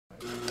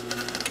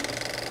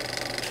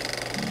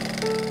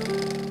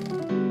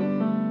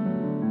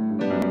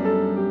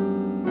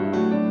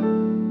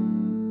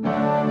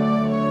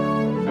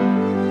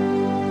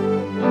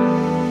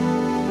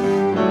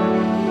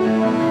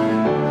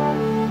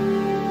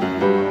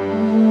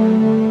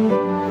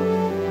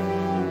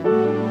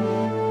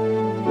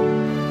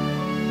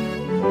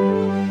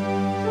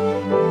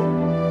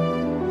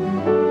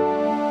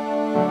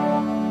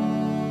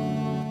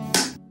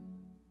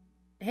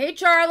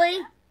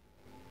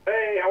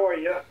are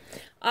you?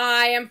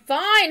 I am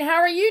fine. How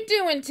are you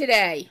doing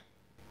today?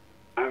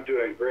 I'm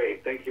doing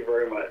great. Thank you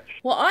very much.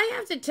 Well, I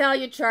have to tell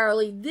you,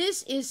 Charlie,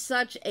 this is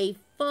such a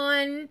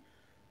fun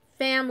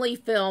family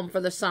film for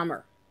the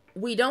summer.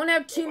 We don't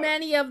have too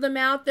many of them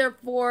out there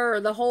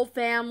for the whole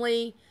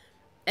family.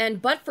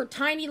 But for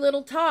tiny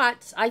little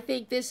tots, I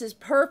think this is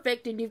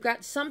perfect. And you've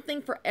got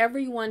something for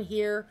everyone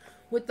here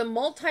with the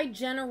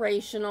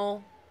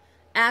multi-generational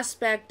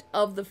aspect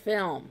of the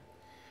film.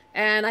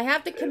 And I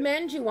have to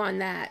commend you on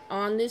that,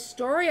 on this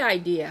story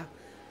idea.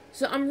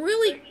 So I'm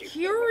really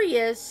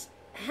curious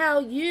how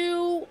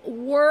you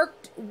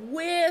worked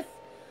with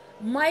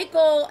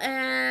Michael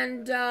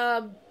and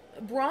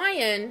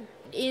Brian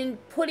in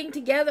putting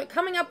together,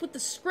 coming up with the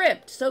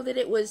script so that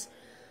it was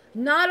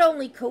not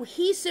only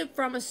cohesive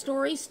from a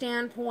story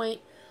standpoint,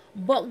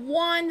 but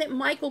one that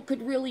Michael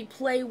could really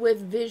play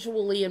with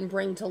visually and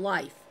bring to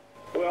life.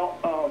 Well,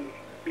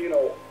 you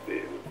know,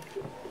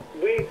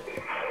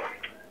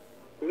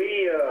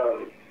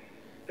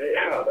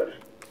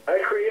 I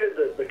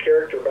created the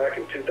character back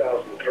in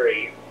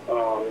 2003,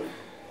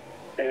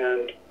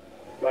 and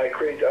I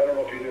don't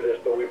know if you knew this,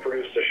 but we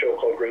produced a show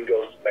called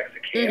Gringo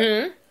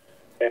Mexican,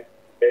 and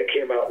it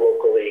came out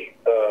locally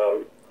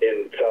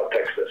in South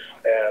Texas,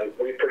 and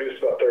we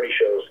produced about 30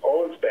 shows,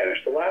 all in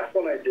Spanish. The last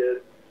one I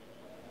did,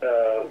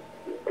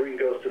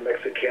 Gringos to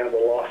Mexican, The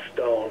Lost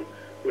Stone,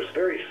 was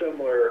very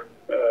similar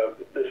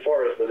as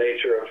far as the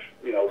nature of,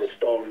 you know, the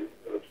stone,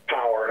 the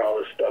power and all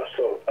this stuff.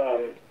 So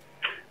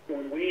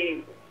when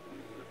we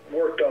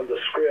worked on the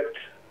script,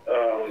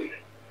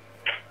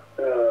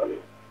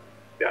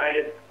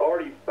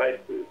 I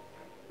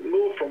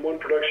moved from one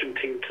production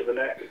team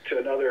to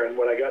another, and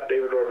when I got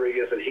David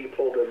Rodriguez and he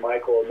pulled in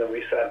Michael, and then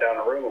we sat down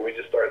in a room and we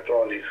just started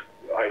throwing these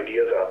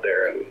ideas out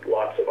there, and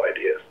lots of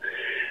ideas.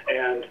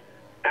 And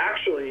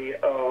actually,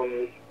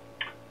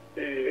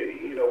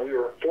 you know, we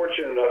were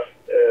fortunate enough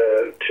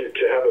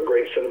to have a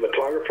great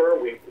cinematographer.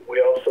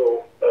 We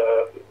also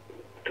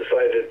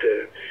decided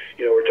to,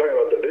 you know, we're talking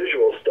about the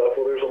visual stuff.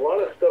 Well, there's a lot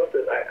of stuff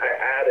that I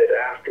added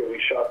after we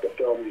shot the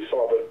film. You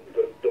saw the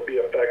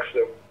VFX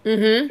that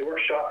they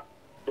weren't shot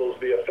those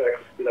VFX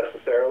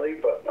necessarily,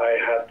 but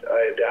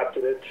I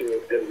adapted it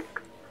to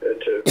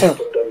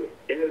put them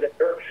in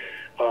there.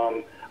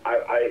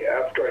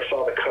 After I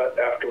saw the cut,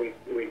 after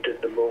we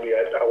did the movie,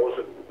 I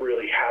wasn't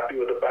really happy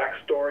with the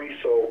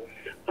backstory, so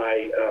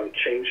I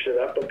changed it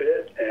up a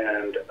bit,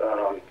 and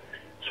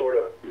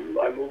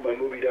I moved my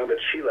movie down to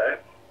Chile,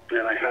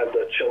 and I had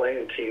the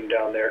Chilean team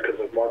down there because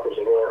of Marko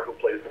Zaror, who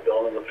plays the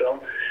villain in the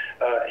film.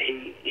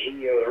 He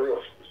was a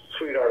real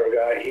sweetheart of a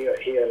guy.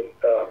 He and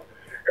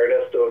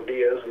Ernesto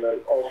Diaz, and then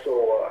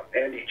also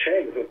Andy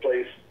Chang, who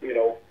plays, you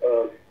know,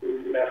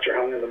 Master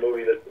Hung in the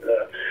movie,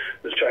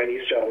 the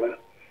Chinese gentleman.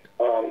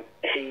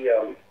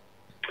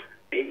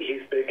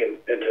 He's big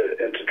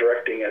into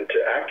directing and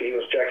to acting. He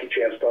was Jackie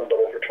Chan's stunt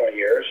double for 20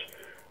 years,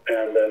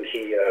 and then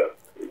he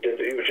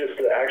was just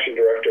the action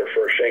director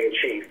for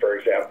Shang-Chi, for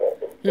example.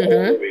 The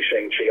whole movie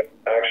Shang-Chi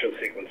action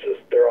sequences,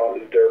 they're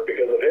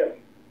because of him.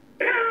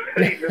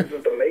 This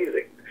is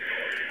amazing.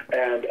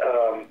 And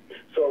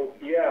so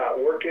yeah,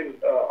 working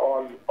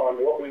on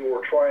what we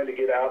were trying to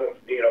get out of,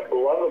 you know, a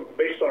lot of them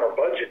based on our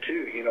budget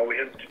too. You know, we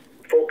had to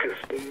focus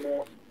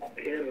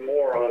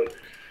more on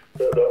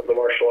the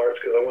martial arts,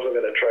 because I wasn't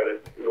going to try to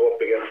go up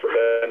against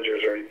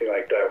Avengers or anything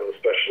like that with the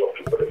special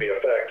with the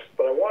VFX.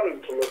 But I wanted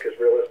them to look as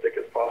realistic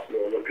as possible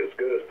and look as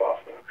good as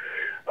possible.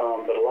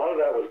 But a lot of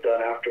that was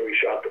done after we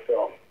shot the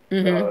film.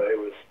 It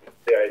was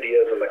the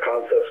ideas and the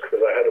concepts,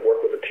 because I had to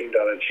work with a team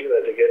down in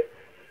Chile to get,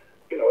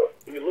 you know,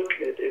 it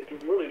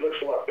really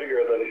looks a lot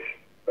bigger than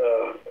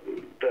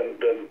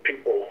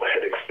people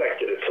had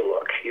expected it to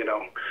look, you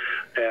know.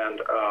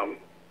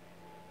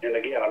 And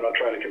again, I'm not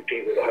trying to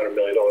compete with $100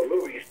 million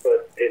movies,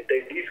 but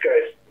these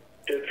guys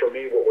did for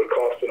me what would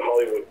cost in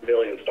Hollywood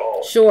millions of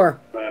dollars. Sure.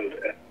 And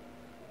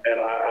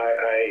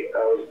I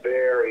was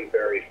very,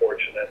 very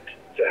fortunate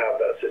to have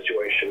that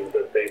situation,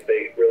 that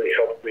they really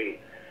helped me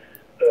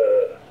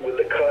with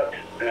the cut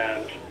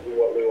and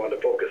what we wanted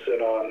to focus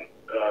in on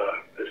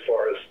as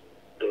far as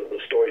the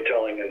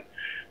storytelling. And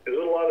there's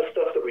a lot of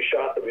stuff that we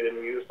shot that we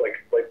didn't use, like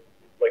a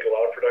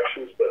lot of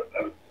productions, but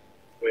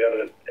we had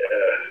an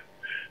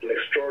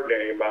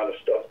extraordinary amount of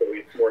stuff that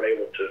we weren't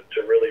able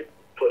to really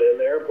put in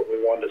there, but we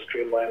wanted to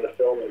streamline the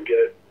film and get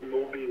it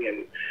moving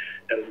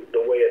and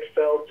the way it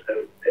felt,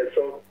 and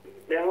so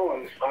now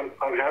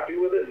I'm happy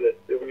with it, and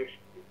that we've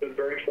been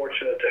very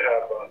fortunate to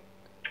have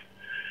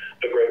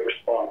a great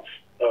response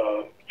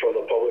from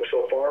the public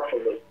so far,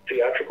 from the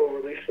theatrical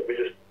release that we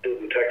just did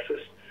in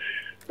Texas.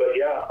 But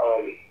yeah,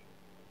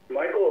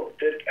 Michael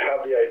did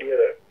have the idea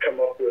to come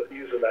up with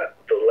using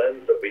the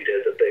lens that we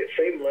did, the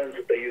same lens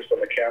that they used on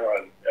the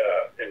camera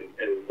in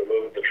the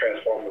movie, the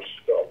Transformers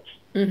films.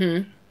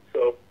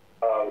 So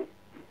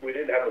we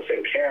didn't have the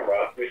same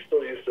camera. We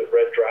still used the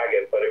Red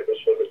Dragon, but it was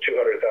with a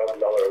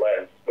 $200,000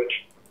 lens,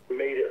 which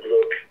made it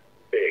look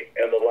big.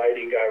 And the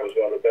lighting guy was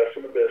one of the best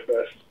in the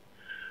business.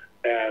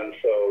 And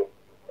so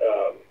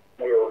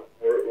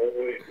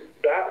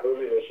that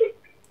really was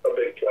a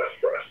big plus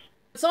for us.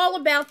 It's all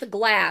about the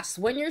glass.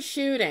 When you're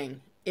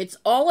shooting, it's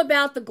all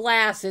about the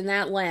glass in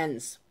that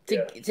lens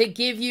to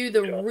give you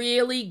the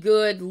really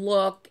good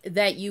look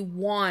that you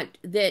want,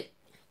 that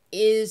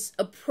is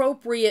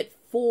appropriate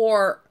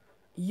for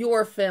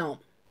your film.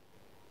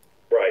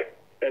 Right.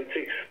 And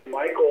see,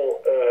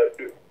 Michael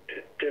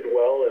did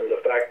well in the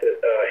fact that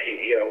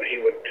he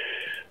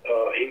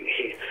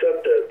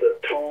set the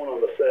tone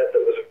on the set that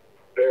was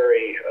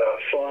very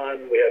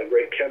fun. We had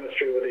great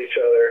chemistry with each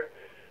other,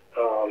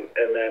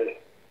 and then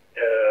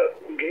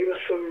gave us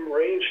some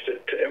range to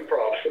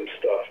improv some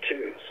stuff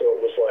too. So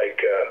it was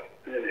like,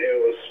 and it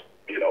was,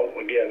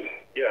 again,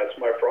 it's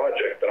my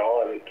project and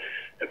all, and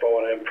if I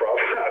want to improv,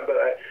 but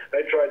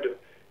I tried to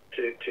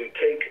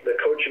take the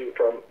coaching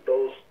from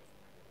those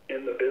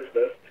in the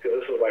business, because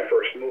this was my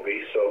first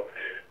movie, so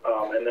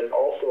and then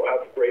also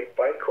have great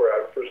fight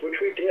choreographers, which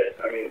we did.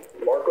 I mean,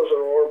 Marko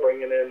Zaror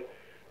bringing in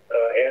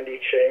Andy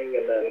Chang,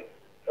 and then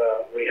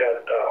we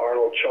had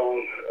Arnold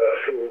Chong,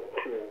 who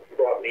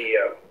brought me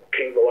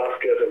Cain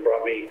Velasquez and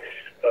brought me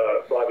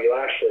Bobby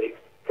Lashley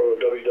from the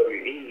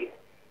WWE,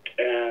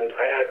 and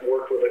I had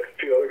worked with a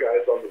few other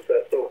guys on the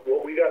set. So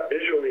what we got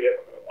visually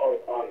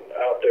on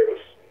out there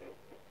was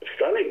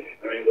stunning.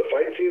 I mean, the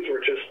fight scenes were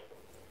just.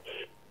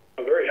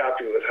 I'm very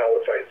happy with how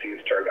the fight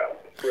scenes turned out,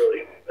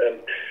 really.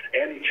 And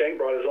Andy Chang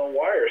brought his own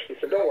wires. He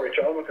said, "Don't worry,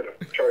 John, I'm not going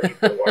to charge you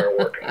for the wire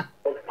work.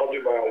 I'll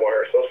do my own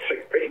wire." So I was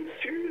like, "Are you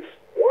serious?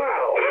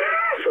 Wow!"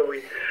 So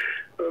we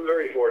were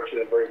very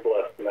fortunate, very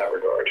blessed in that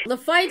regard. The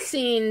fight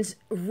scenes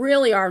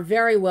really are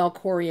very well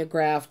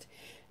choreographed,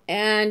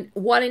 and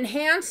what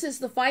enhances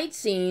the fight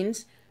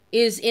scenes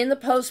is in the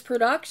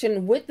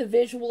post-production with the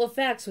visual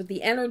effects, with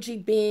the energy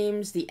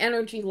beams, the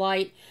energy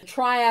light,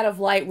 triad of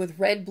light with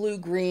red, blue,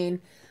 green.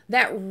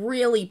 That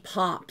really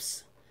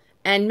pops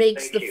and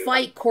makes the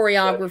fight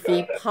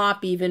choreography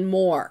pop even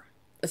more.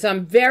 So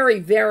I'm very,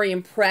 very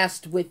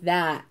impressed with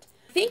that.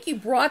 I think you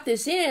brought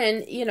this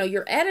in,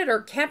 your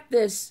editor kept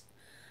this.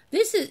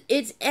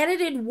 It's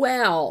edited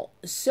well,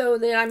 so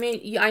that, I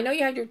know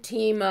you had your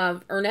team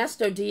of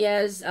Ernesto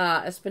Diaz,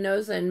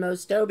 Espinosa, and Mo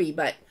Stobie,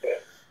 but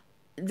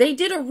they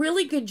did a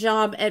really good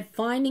job at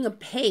finding a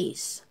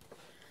pace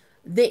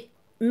that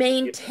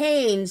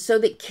maintains so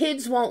that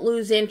kids won't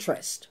lose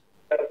interest.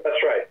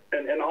 That's right.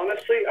 And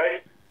honestly,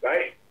 I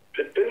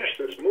had finished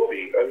this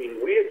movie. I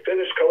mean, we had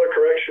finished color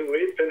correction.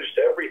 We had finished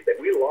everything.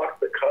 We locked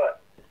the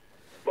cut.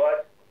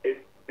 But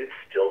it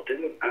still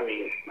didn't. I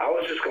mean, I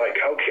was just like,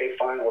 okay,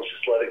 fine, let's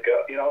just let it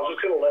go. I was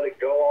just going to let it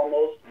go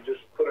almost and just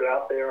put it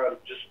out there and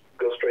just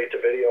go straight to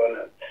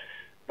video.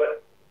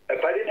 But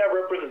if I didn't have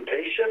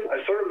representation,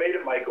 I sort of made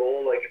it my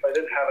goal. Like, if I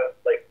didn't have it,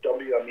 like,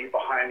 WME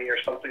behind me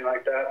or something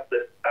like that,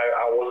 that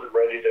I wasn't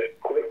ready to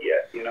quit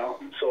yet,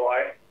 So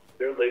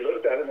they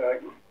looked at it and they're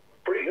like,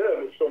 pretty good,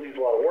 but it still needs a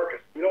lot of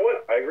work. You know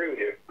what? I agree with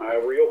you. I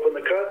reopened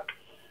the cut.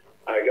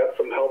 I got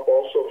some help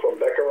also from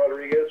Becca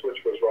Rodriguez,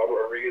 which was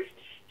Robert Rodriguez's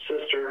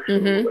sister.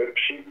 Mm-hmm.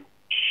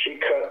 She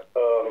cut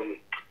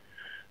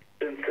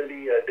Sin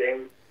City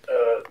Dame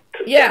to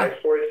Die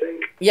For, I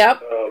think.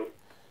 Yep.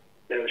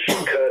 And she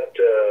cut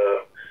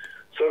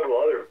several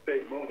other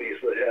big movies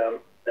with him.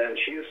 And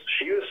she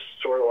was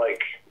sort of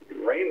like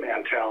Rain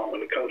Man talent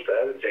when it comes to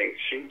editing.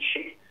 She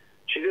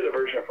did a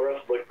version of her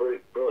that looked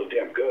really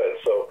damn good.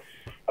 So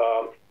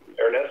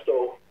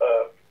Ernesto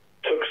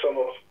took some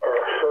of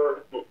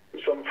her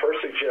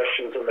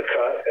suggestions in the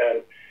cut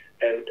and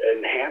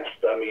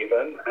enhanced them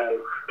even,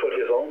 and put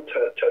his own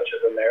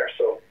touches in there.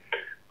 So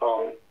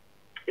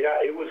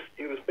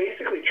he was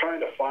basically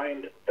trying to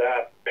find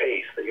that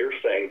pace that you're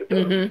saying, that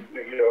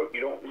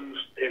you don't lose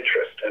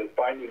interest, and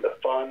finding the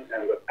fun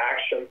and the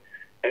action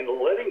and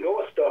letting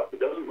go of stuff that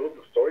doesn't move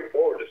the story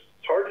forward.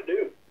 It's hard to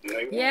do.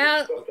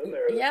 Yeah.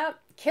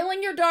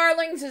 Killing your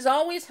darlings is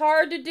always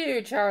hard to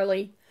do,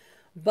 Charlie.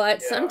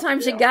 But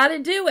sometimes you got to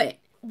do it.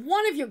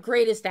 One of your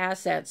greatest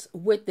assets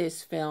with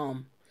this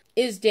film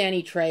is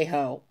Danny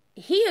Trejo.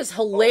 He is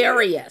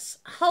hilarious.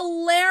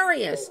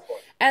 Hilarious.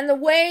 And the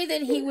way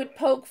that he would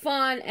poke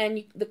fun,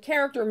 and the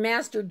character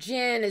Master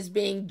Jin is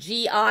being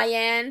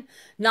G-I-N,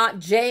 not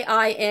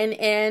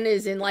J-I-N-N,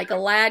 as in like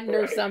Aladdin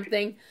or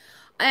something.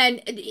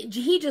 And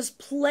he just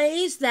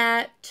plays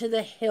that to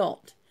the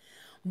hilt.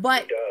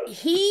 But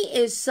he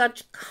is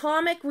such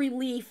comic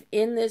relief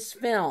in this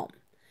film.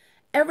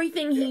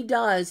 Everything he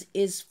does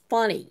is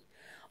funny,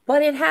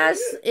 but it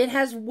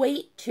has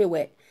weight to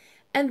it.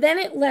 And then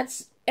it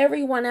lets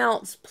everyone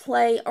else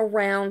play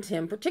around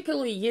him,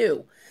 particularly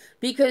you,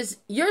 because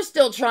you're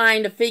still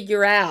trying to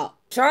figure out.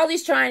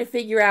 Charlie's trying to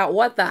figure out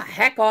what the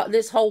heck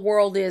this whole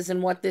world is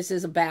and what this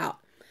is about.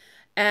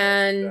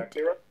 And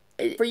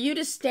for you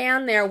to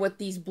stand there with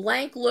these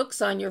blank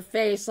looks on your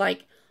face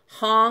like,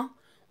 huh?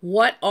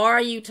 What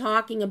are you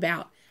talking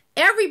about?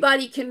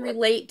 Everybody can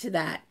relate to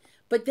that.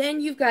 But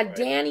then you've got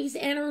Danny's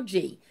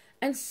energy.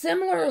 And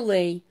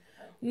similarly,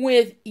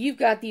 you've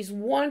got these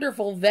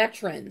wonderful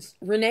veterans,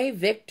 Renee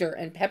Victor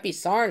and Pepe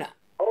Sarna.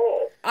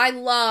 Oh. I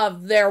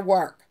love their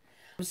work.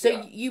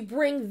 So you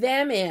bring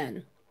them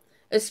in,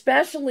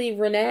 especially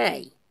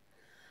Renee.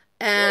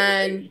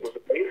 And it was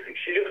amazing.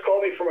 She just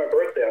called me for my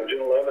birthday on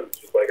June and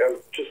she's like,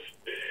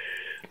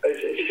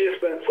 she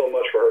just meant so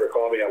much for her to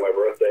call me on my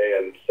birthday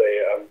and say,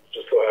 I'm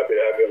just so happy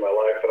to have you in my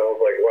life. And I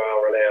was like,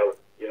 wow, Renee,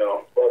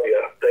 love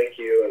you. Thank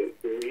you. And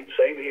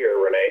same here,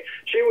 Renee.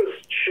 She was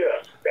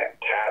just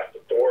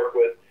fantastic to work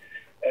with.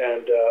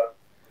 And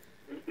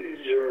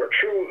you're a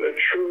true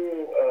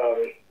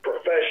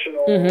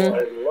professional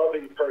and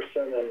loving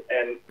person.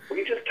 And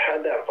we just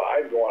had that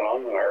vibe going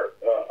on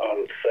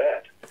on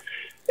set.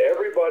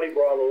 Everybody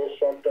brought a little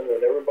something,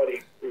 and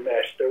everybody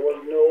meshed. There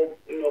was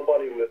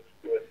nobody with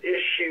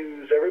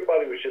issues.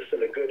 Everybody was just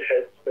in a good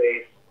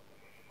headspace,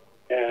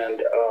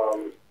 and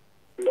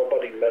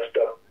nobody messed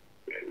up.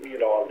 We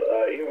had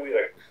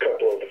a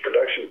couple of the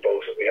production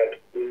folks that we had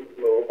to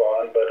move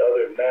on, but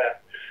other than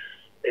that,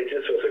 it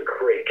just was a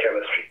great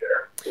chemistry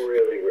there.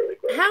 Really, really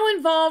great. How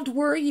involved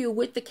were you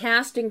with the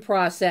casting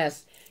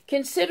process,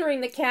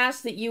 considering the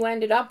cast that you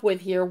ended up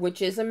with here,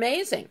 which is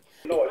amazing?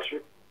 No,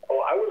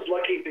 I was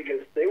lucky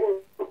because they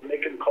were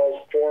making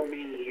calls for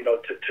me,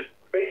 to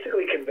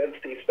basically convince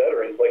these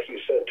veterans, like you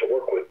said, to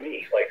work with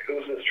me. Like,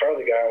 who's this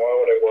Charlie guy, and why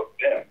would I work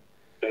with him?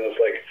 And it was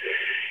like,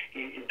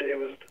 it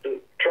was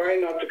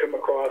trying not to come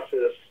across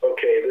as,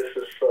 okay, this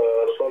is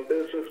some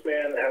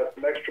businessman that has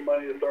some extra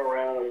money to throw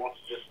around and wants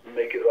to just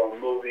make his own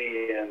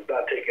movie and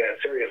not taking it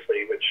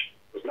seriously, which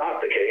was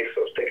not the case.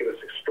 I was taking this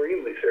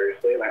extremely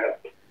seriously, and I had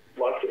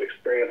lots of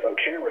experience on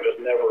camera, just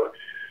never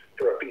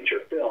for a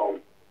feature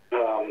film.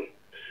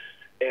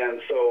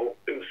 And so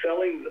it was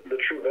selling the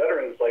true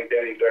veterans like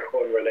Danny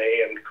Trejo and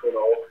Renee and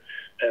Kuno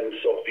and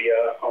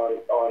Sophia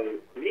on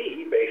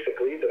me,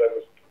 basically, that I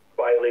was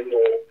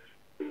bilingual,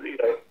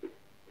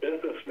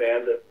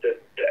 businessman that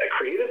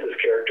created this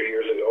character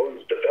years ago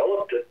and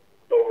developed it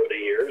over the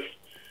years.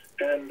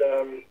 And,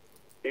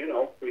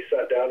 we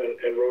sat down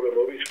and wrote a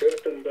movie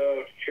script, and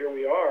here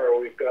we are.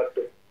 We've got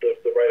the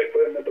right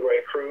equipment, the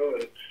right crew,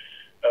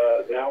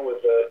 and now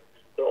with the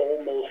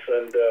Olmos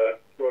and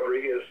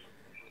Rodriguez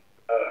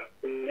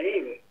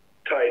name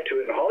tied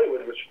to it in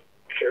Hollywood, which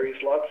carries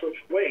lots of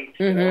weight.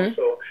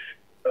 So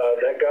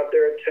that got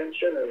their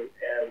attention,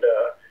 and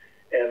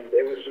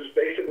it was just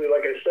basically,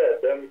 like I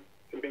said, them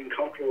being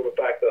comfortable with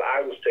the fact that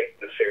I was taking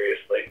this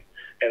seriously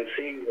and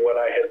seeing what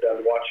I had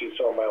done, watching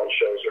some of my old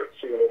shows or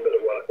seeing a little bit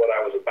of what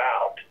I was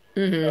about,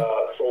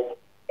 sold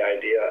the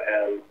idea,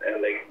 and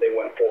they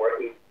went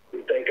for it,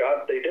 and thank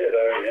God they did.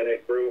 And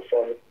it grew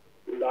from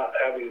not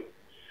having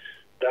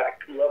that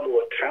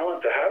level of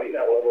talent to having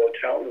that level of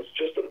talent was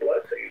just a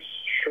blessing. It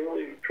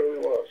truly, truly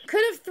was.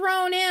 Could have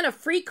thrown in a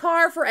free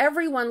car for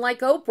everyone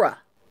like Oprah.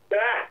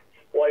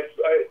 Well,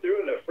 I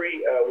threw in a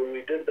free, when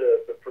we did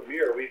the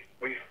premiere, we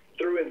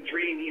threw in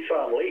 3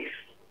 Nissan Leafs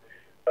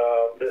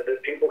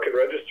that people could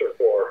register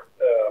for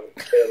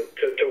and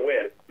to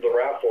win the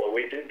raffle.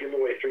 We did give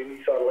away 3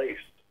 Nissan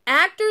Leafs.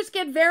 Actors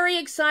get very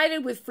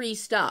excited with free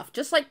stuff,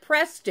 just like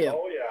press do.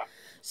 Oh, yeah.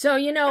 So,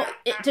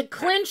 to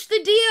clinch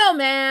the deal,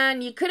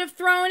 man, you could have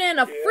thrown in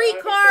a free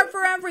car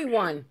for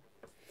everyone.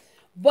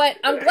 But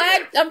I'm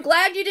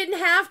glad you didn't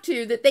have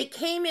to, that they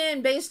came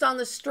in based on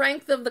the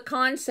strength of the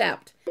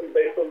concept.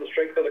 Based on the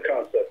strength of the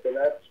concept, and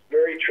that's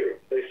very true.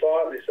 They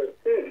saw it and they said,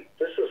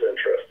 this is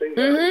interesting.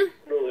 I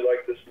really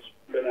like this has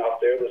been out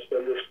there. There's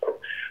been this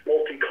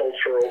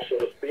multicultural, so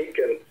to speak,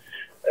 and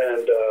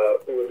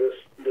with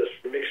this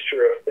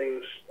mixture of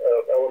things,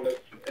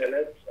 elements in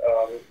it,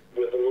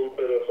 with a little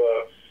bit of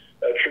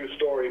a true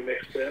story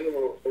mixed in,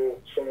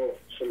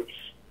 some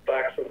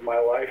facts of my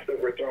life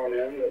that were thrown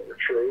in that were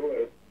true,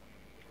 and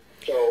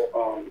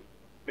so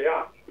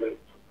yeah.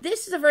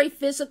 This is a very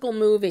physical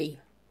movie.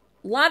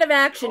 A lot of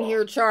action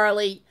here,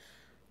 Charlie.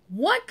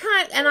 What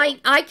kind, and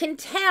I can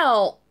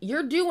tell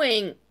you're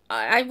doing,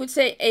 I would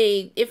say,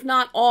 if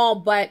not all,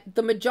 but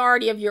the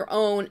majority of your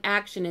own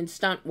action and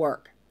stunt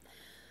work.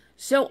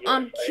 So yes,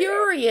 I'm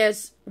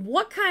curious,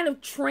 what kind of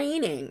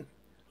training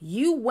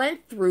you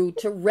went through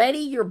to ready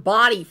your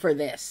body for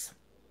this?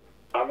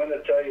 I'm going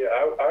to tell you,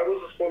 I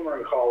was a swimmer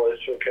in college,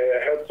 okay?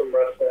 I had some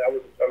wrestling. I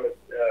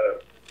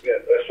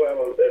swam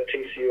at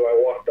TCU. I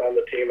walked on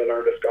the team and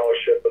earned a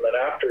scholarship. And then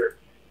after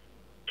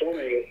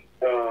swimming,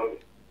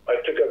 I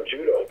took up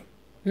judo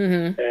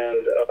and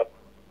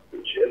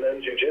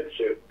then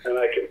jiu-jitsu. And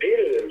I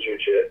competed in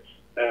jiu-jitsu,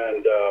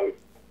 and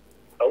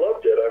I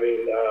loved it. I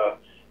mean,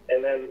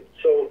 and then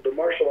so the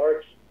martial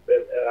arts,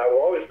 and I've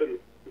always been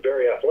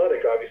very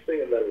athletic,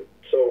 obviously. And then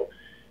so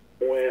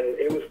when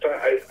it was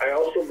time, I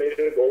also made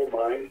it a goal of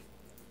mine.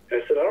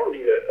 And I said, I don't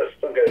need a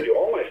stunt guy to do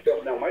all my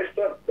stuff. Now, my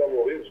stunt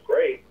double, he was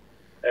great.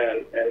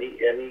 And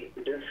he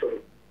did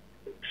some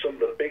of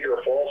the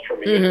bigger falls for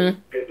me,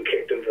 getting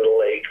kicked into the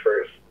lake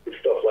for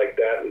stuff like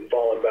that, and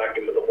falling back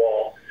into the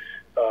wall.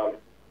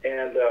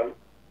 And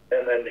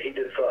then he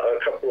did a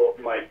couple of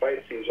my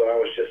fight scenes when I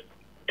was just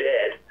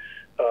dead.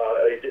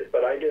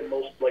 But I did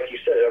most, like you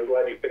said. I'm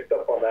glad you picked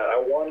up on that. I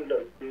wanted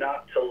him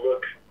not to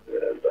look.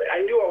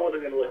 I knew I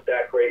wasn't going to look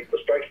that great in the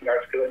striking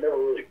arts because I never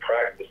really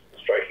practiced the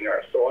striking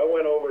arts. So I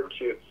went over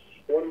to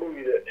one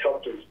movie that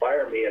helped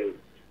inspire me, and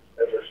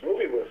this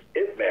movie was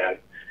Ip Man.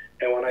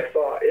 And when I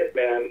saw Ip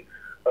Man,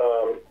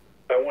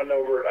 I went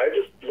over, I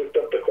just looked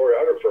up the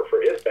choreographer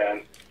for Ip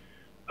Hitman.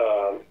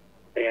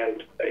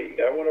 And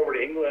I went over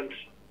to England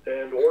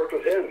and worked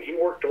with him. He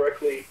worked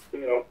directly,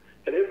 and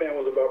Hitman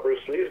was about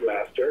Bruce Lee's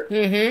master.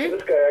 Mm-hmm. And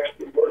this guy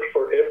actually worked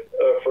for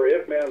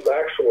Hitman's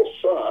actual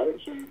son.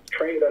 He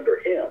trained under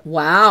him.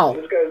 Wow.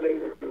 And this guy's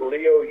name is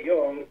Leo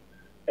Jung.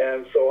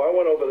 And so I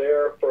went over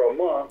there for a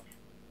month,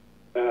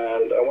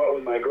 and I went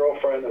with my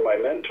girlfriend and my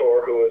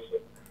mentor, who was a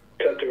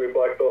 10th degree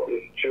black belt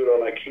in Judo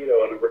and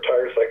Aikido and a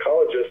retired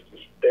psychologist.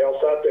 They all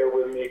sat there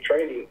with me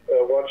training,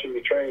 watching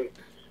me train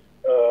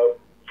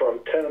from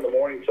 10 in the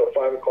morning till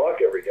 5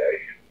 o'clock every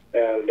day.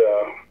 And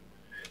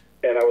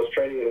I was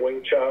training in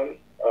Wing Chun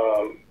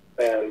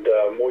and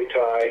Muay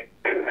Thai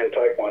and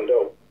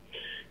Taekwondo.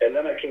 And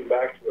then I came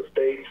back to the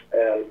States,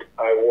 and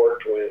I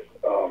worked with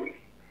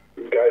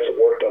guys that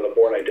worked on the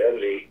Born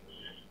Identity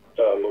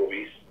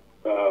movies.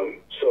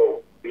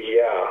 So,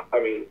 yeah, I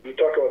mean, you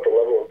talk about the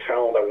level of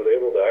talent I was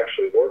able to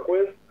actually work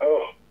with.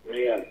 Oh,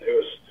 man,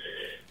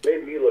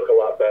 made me look a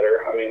lot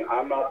better. I mean,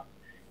 I'm not,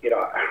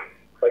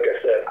 like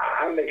I said,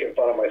 I'm making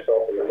fun of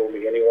myself in the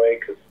movie anyway,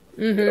 because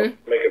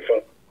making fun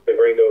of the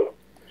Gringo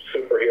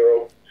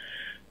superhero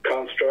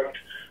construct.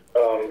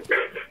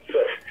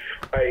 But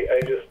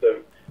I just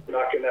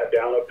knocking that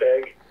down a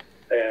peg,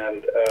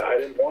 and I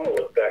didn't want to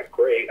look that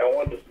great. I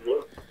wanted to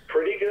look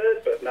pretty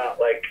good, but not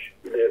like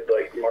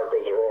Marko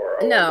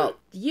Zaror. No,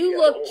 you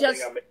look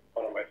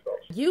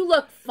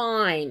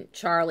fine,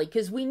 Charlie,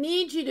 because we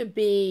need you to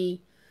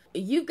be,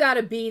 you've got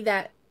to be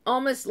that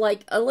almost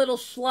like a little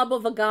schlub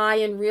of a guy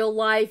in real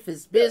life.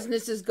 His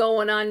business is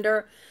going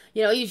under.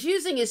 He's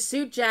using his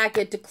suit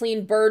jacket to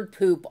clean bird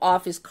poop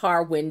off his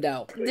car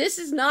window. This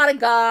is not a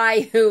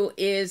guy who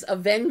is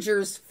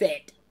Avengers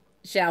fit,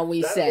 shall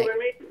we say. That's what I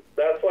mean.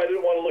 That's why I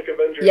didn't want to look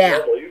Avengers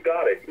level. You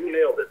got it. You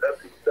nailed it.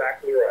 That's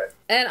exactly right.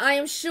 And I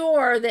am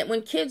sure that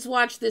when kids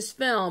watch this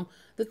film,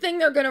 the thing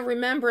they're going to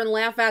remember and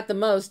laugh at the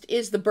most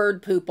is the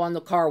bird poop on the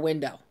car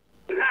window.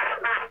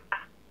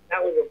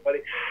 That was a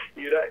funny...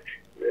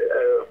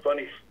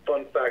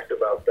 fun fact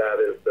about that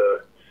is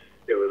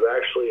it was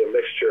actually a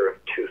mixture of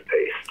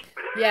toothpaste.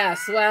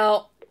 Yes,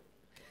 well,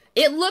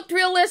 it looked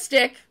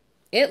realistic.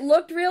 It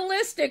looked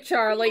realistic,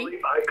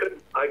 Charlie. I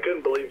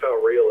couldn't believe how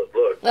real it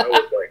looked. I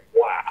was like,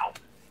 wow.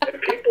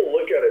 And people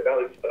look at it now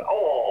and say,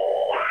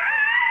 oh.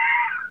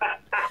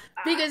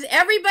 Because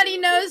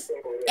everyone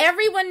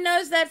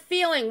knows that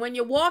feeling when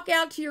you walk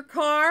out to your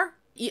car,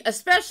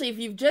 especially if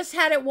you've just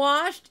had it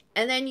washed,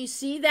 and then you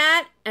see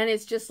that, and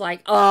it's just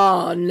like,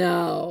 oh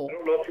no. I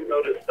don't know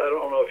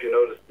if you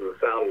noticed the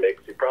sound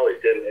mix. You probably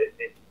didn't.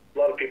 A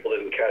lot of people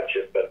didn't catch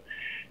it, but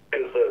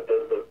because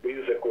the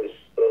music was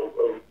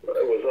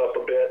up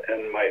a bit,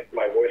 and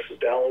my voice was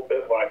down a little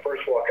bit. When I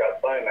first walk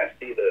outside and I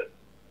see the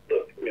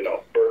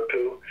bird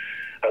poo,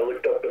 I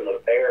looked up in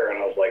the air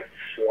and I was like,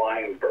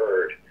 flying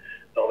bird.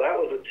 No, that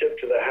was a tip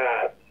of the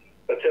hat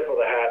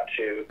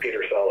to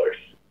Peter Sellers.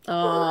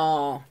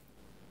 Oh.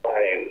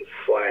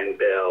 Flying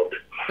build.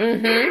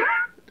 Mm-hmm.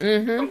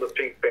 Mm-hmm. From the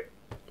Pink Panther.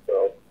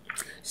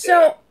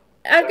 So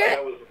yeah,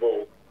 that was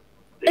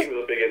he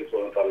was a big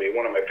influence on me.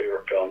 One of my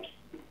favorite films,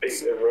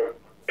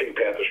 Pink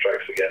Panther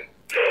Strikes Again.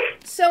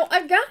 So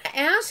I've got to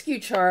ask you,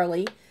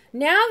 Charlie,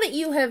 now that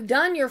you have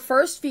done your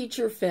first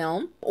feature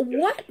film,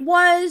 what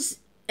was,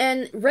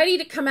 and ready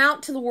to come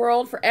out to the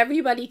world for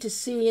everybody to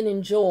see and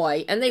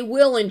enjoy, and they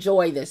will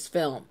enjoy this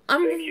film.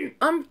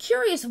 I'm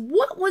curious,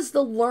 what was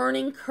the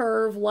learning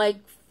curve like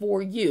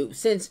for you?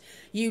 Since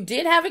you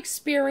did have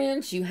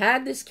experience, you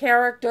had this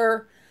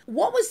character,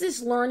 what was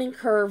this learning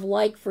curve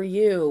like for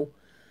you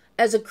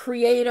as a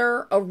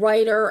creator, a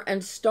writer,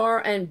 and star,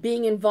 and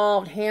being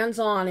involved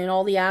hands-on in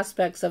all the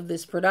aspects of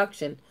this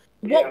production?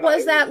 What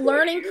was that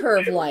learning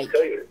curve like?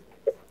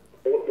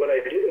 When I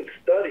didn't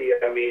study,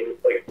 I mean,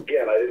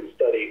 again, I didn't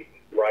study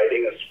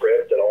writing a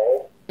script at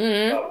all.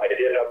 Mm-hmm. I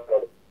did have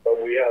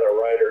we had a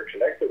writer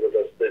connected with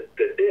us that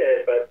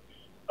did, but,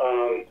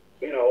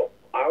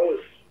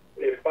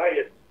 if I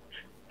had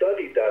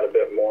studied that a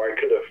bit more, I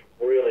could have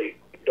really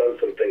done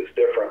some things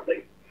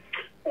differently.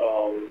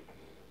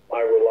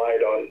 I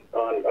relied on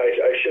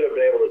I should have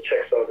been able to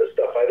check some of this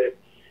stuff.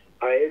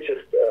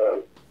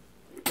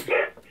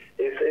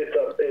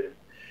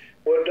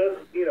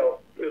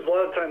 There's a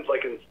lot of times,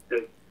 like in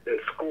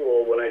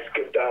school, when I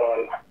skipped out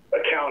on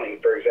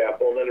accounting, for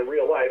example, and then in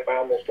real life, I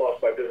almost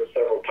lost my business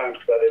several times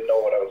because I didn't know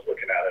what I was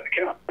looking at in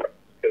accounting.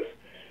 Because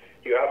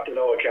you have to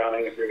know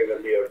accounting if you're going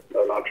to be an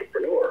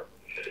entrepreneur.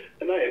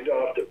 And you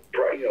don't have to,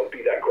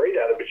 be that great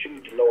at it, but you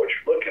need to know what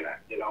you're looking at,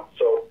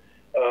 So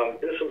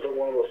this was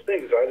one of those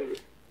things. I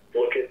didn't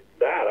look at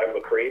that. I'm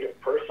a creative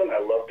person. I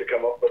love to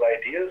come up with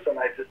ideas, and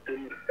I just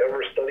didn't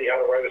ever study how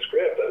to write a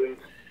script.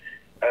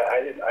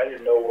 I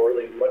didn't know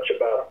really much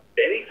about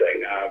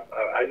anything.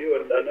 I knew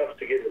enough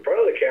to get in front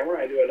of the camera.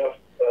 I knew enough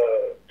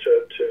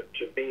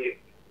to be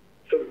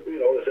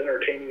as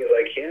entertaining as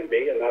I can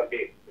be, and not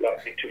be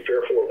too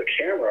fearful of the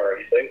camera or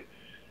anything.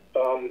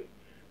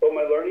 But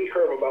my learning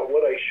curve about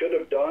what I should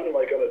have done,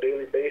 like on a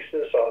daily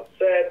basis on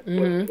set,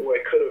 what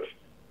I could have,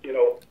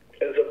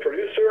 as a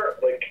producer,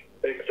 like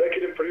an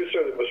executive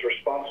producer that was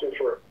responsible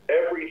for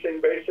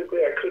everything. Basically,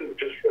 I couldn't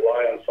just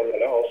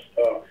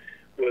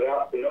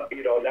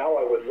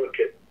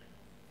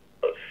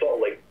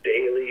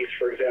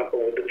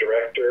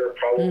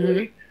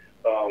otherworldly.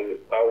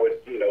 I would,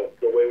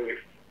 the way we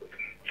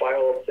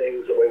file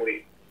things, the way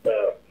we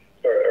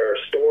or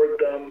stored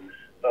them,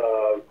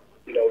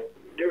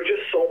 there were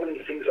just so many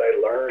things I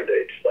learned.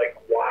 It's like,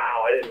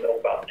 wow, I didn't know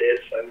about this,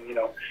 and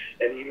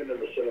and even in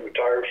the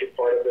cinematography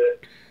part of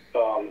it,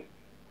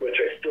 which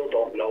I still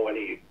don't know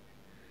any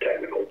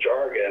technical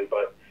jargon,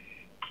 but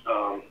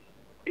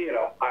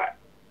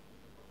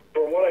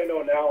from what I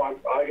know now,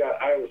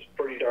 I was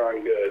pretty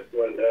darn good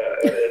when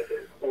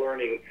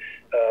learning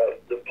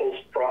the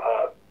post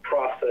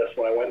process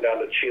when I went down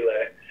to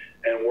Chile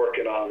and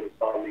working on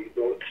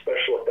the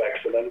special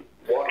effects, and then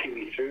walking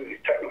me through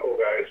these technical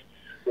guys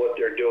what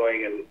they're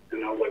doing,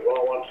 and I was like, well,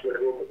 I want to look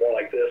a little bit more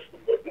like this, a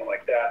little bit more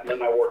like that, and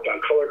then I worked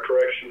on color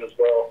correction as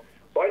well.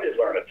 So I did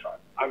learn a ton.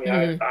 I mean,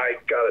 I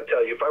got to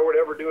tell you, if I were to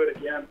ever do it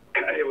again,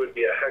 it would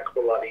be a heck of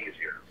a lot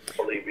easier,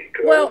 believe me,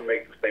 because I wouldn't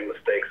make the same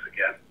mistakes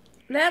again.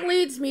 That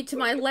leads me to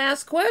my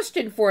last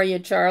question for you,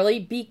 Charlie,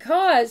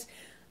 because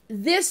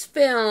this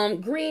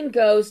film, Green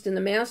Ghost and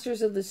the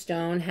Masters of the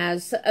Stone,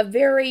 has a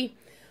very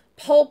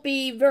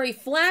pulpy, very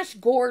Flash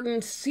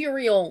Gordon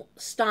serial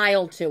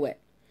style to it.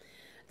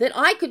 That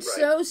I could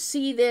so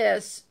see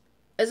this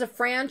as a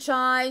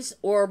franchise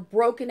or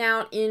broken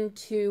out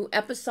into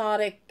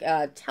episodic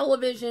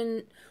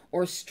television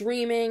or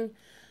streaming.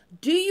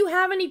 Do you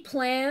have any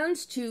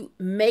plans to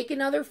make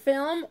another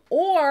film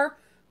or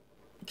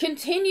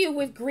continue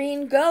with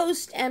Green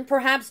Ghost and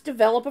perhaps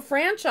develop a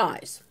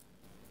franchise?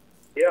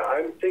 Yeah,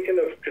 I'm thinking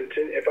of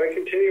if I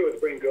continue with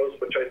Green Ghost,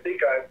 which I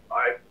think I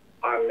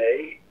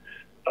may.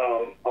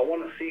 I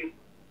want to see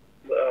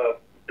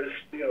this.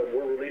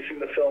 We're releasing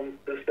the film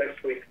this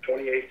next week,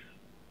 28th,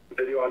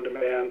 video on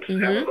demand,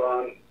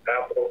 Amazon,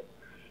 Apple.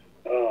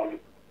 I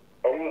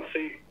want to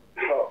see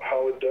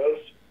how it does,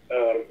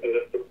 and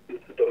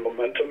if the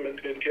momentum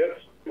it gets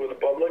with the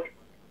public.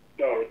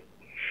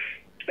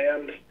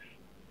 And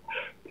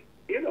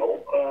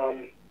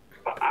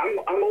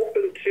I'm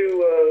open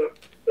to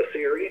a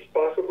series,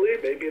 possibly,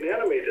 maybe an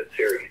animated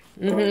series.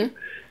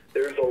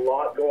 There's a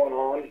lot going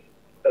on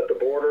at the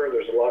border.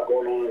 There's a lot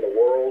going on in the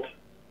world.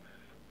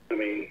 I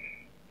mean,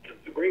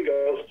 the Green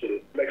Ghost,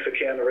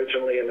 Mexican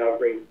originally, and now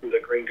the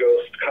Green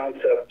Ghost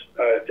concept,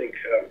 I think,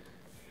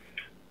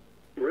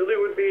 really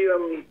would be,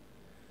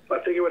 I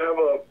think it would have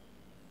a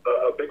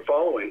big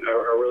following. I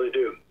really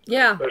do.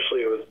 Yeah.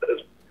 Especially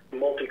as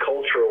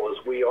multicultural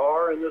as we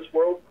are in this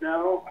world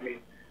now. I mean,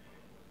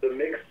 the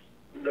mix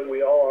that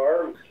we all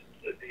are,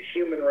 the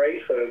human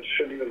race, and it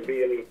shouldn't even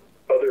be any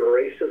other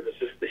races. It's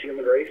just the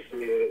human race. I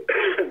mean,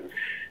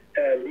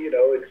 and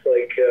it's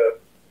like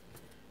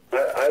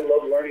I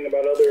love learning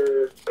about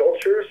other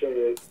cultures,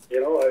 and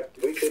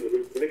we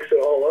can mix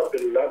it all up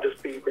and not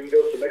just be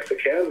Gringos and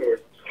Mexican, or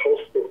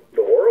host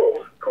the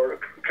world, or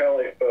kind of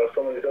like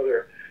some of these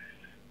other,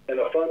 in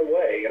a fun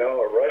way. A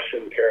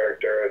Russian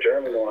character, a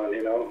German one.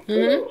 Who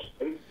knows?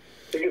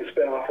 We can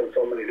spin off in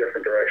so many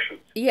different directions.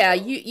 Yeah,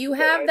 you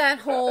have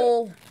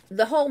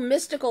the whole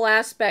mystical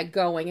aspect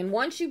going, and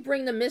once you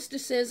bring the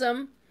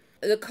mysticism,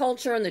 the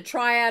culture, and the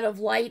triad of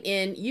light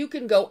in, you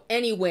can go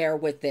anywhere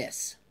with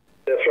this.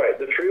 That's right.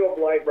 The trio of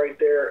light right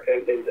there,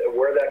 and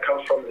where that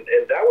comes from, and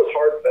that was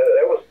hard.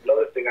 That was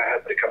another thing I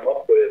had to come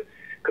up with,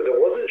 because it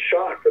wasn't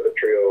shot for the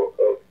trio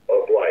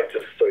of light,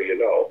 just so you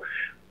know.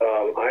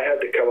 I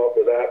had to come up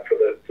with that for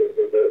the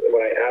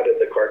when I added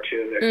the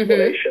cartoon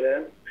explanation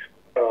in.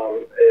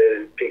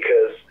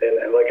 Because,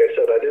 and like I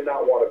said, I did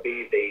not want to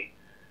be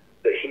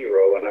the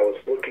hero, and I was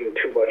looking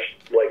too much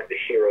like the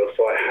hero,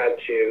 so I had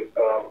to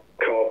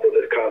come up with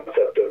this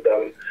concept of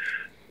them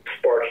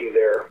sparking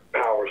their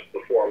powers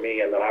before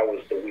me, and then I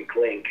was the weak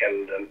link,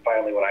 and then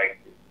finally when I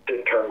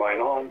did turn mine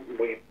on,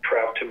 we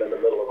trapped him in the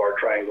middle of our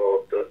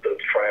triangle, the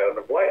triad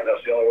of light, and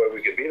that's the only way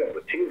we could beat him,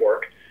 with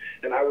teamwork,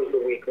 and I was the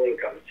weak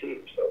link on the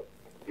team, so,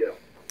 yeah.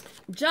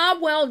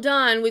 Job well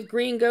done with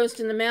Green Ghost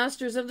and the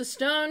Masters of the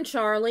Stone,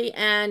 Charlie,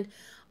 and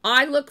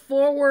I look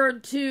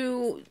forward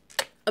to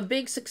a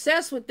big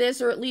success with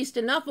this, or at least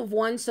enough of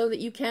one so that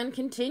you can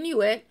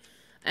continue it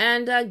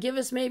and give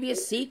us maybe a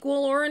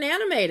sequel or an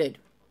animated.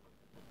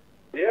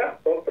 Yeah,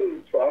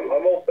 something.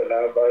 I'm open.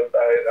 I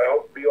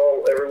hope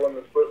everyone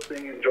that's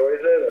listening enjoys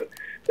it, and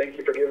thank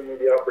you for giving me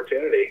the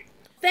opportunity.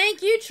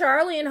 Thank you,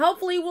 Charlie, and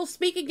hopefully we'll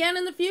speak again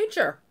in the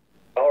future.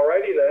 All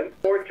righty then.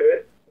 Forward to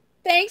it.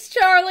 Thanks,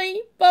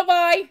 Charlie.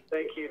 Bye-bye.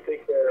 Thank you.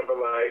 Take care.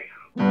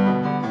 Bye-bye.